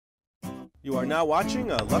You are now watching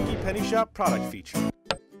a Lucky Penny Shop product feature.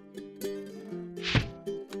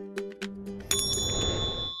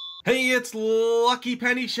 Hey, it's Lucky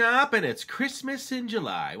Penny Shop, and it's Christmas in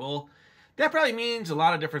July. Well, that probably means a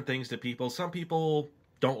lot of different things to people. Some people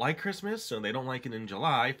don't like Christmas, so they don't like it in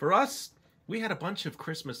July. For us, we had a bunch of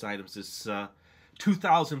Christmas items this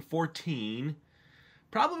 2014.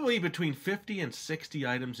 Probably between 50 and 60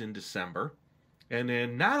 items in December. And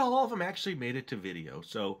then not all of them actually made it to video.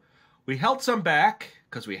 So we held some back,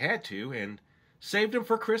 because we had to, and saved them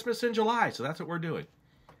for Christmas in July. So that's what we're doing.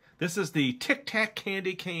 This is the Tic Tac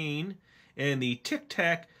Candy Cane and the Tic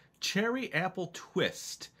Tac Cherry Apple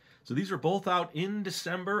Twist. So these were both out in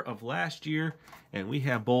December of last year, and we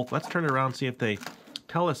have both. Let's turn it around and see if they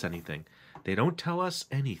tell us anything. They don't tell us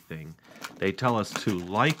anything. They tell us to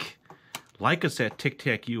like us at Tic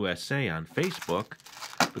Tac USA on Facebook,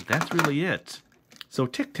 but that's really it. So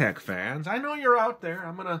Tic Tac fans, I know you're out there.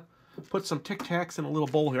 I'm going to put some Tic Tacs in a little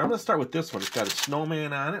bowl here. I'm going to start with this one. It's got a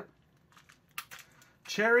snowman on it.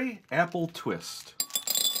 Cherry Apple Twist.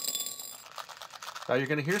 Now you're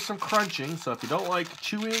going to hear some crunching, so if you don't like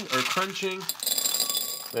chewing or crunching,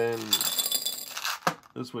 then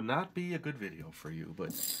this would not be a good video for you. But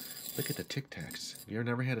look at the Tic Tacs. You've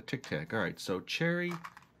never had a Tic Tac. All right, so cherry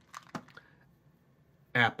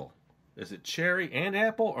apple. Is it cherry and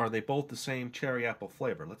apple, or are they both the same cherry apple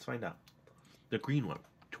flavor? Let's find out. The green one,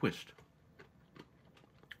 twist.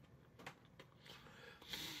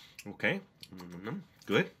 Okay,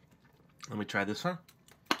 good. Let me try this one.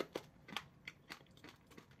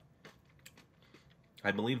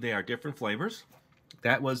 I believe they are different flavors.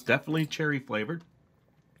 That was definitely cherry flavored.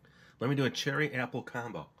 Let me do a cherry apple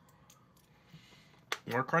combo.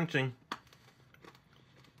 More crunching.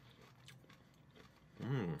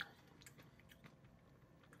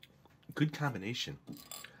 Good combination.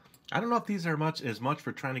 I don't know if these are as much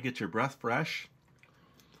for trying to get your breath fresh,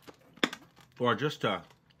 or just to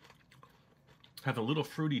have a little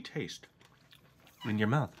fruity taste in your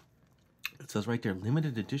mouth. It says right there,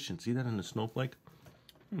 limited edition. See that on the snowflake?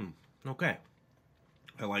 Okay.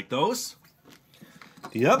 I like those.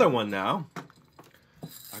 The other one now,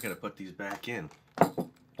 I gotta put these back in.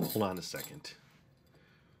 Hold on a second.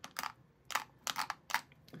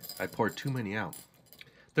 I poured too many out.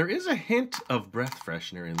 There is a hint of breath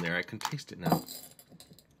freshener in there. I can taste it now.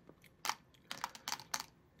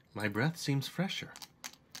 My breath seems fresher.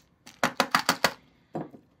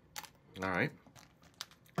 All right.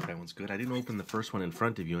 That one's good. I didn't open the first one in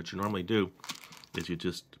front of you. What you normally do is you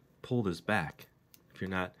just pull this back. If you're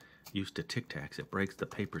not used to Tic Tacs, it breaks the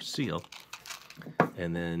paper seal.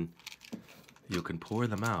 And then you can pour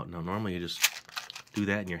them out. Now, normally you just do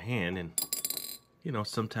that in your hand, and you know,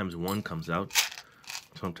 sometimes one comes out,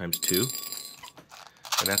 sometimes two.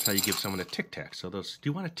 And that's how you give someone a Tic Tac. So those, do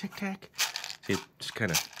you want a Tic Tac? It just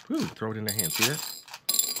kind of, throw it in their hand. See that?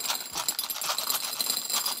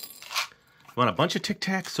 You want a bunch of Tic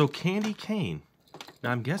Tacs? So candy cane.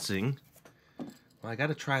 Now I'm guessing, well, I got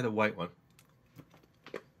to try the white one.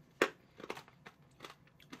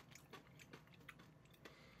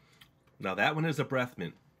 Now that one is a breath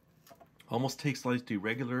mint. Almost tastes like the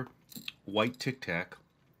regular white Tic Tac.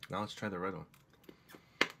 Now let's try the red one.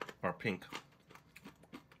 Or pink.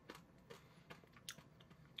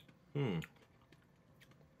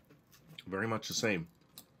 Very much the same.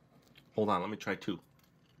 Hold on, let me try two.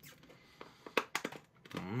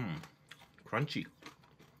 Crunchy.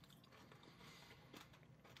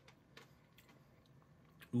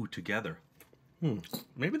 Ooh, together.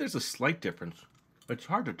 Maybe there's a slight difference. It's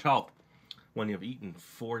hard to tell when you've eaten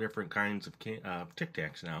 4 different kinds of Tic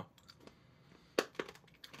Tacs now.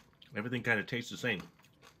 Everything kind of tastes the same.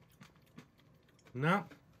 No.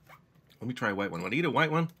 Let me try a white one. Want to eat a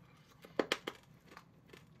white one?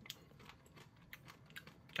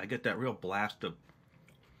 I get that real blast of,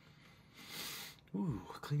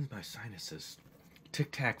 cleans my sinuses.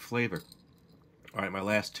 Tic Tac flavor. All right, my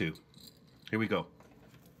last two. Here we go.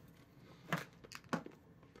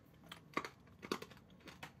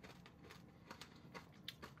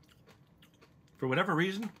 For whatever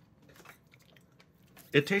reason,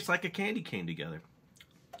 it tastes like a candy cane together.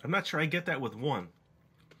 I'm not sure I get that with one,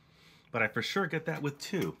 but I for sure get that with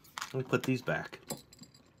two. Let me put these back.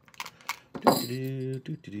 There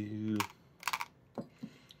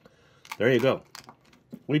you go.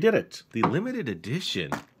 We did it. The limited edition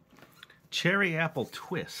Cherry Apple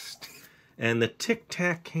Twist and the Tic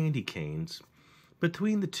Tac candy canes.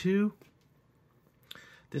 Between the two,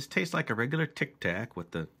 this tastes like a regular Tic Tac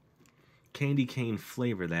with the candy cane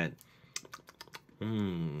flavor that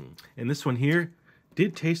and this one here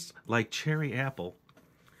did taste like cherry apple,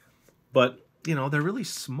 but you know, they're really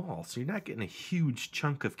small, so you're not getting a huge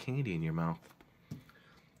chunk of candy in your mouth.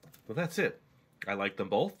 Well, that's it. I like them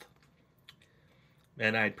both,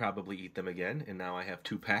 and I'd probably eat them again, and now I have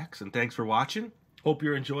 2 packs, and thanks for watching. Hope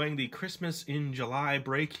you're enjoying the Christmas in July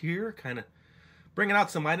break here, kind of bringing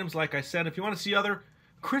out some items. Like I said, if you want to see other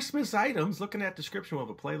Christmas items, look in that description of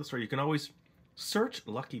a playlist, or you can always search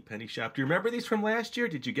Lucky Penny Shop. Do you remember these from last year?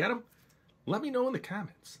 Did you get them? Let me know in the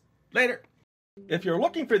comments. Later. If you're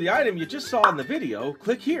looking for the item you just saw in the video,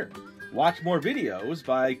 click here. Watch more videos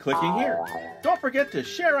by clicking here. Don't forget to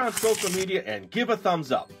share on social media and give a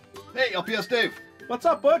thumbs up. Hey, LPS-Dave. What's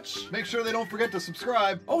up, Butch? Make sure they don't forget to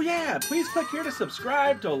subscribe. Oh yeah, please click here to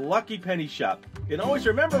subscribe to Lucky Penny Shop. And always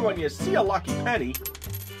remember, when you see a lucky penny,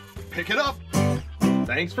 pick it up.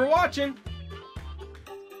 Thanks for watching.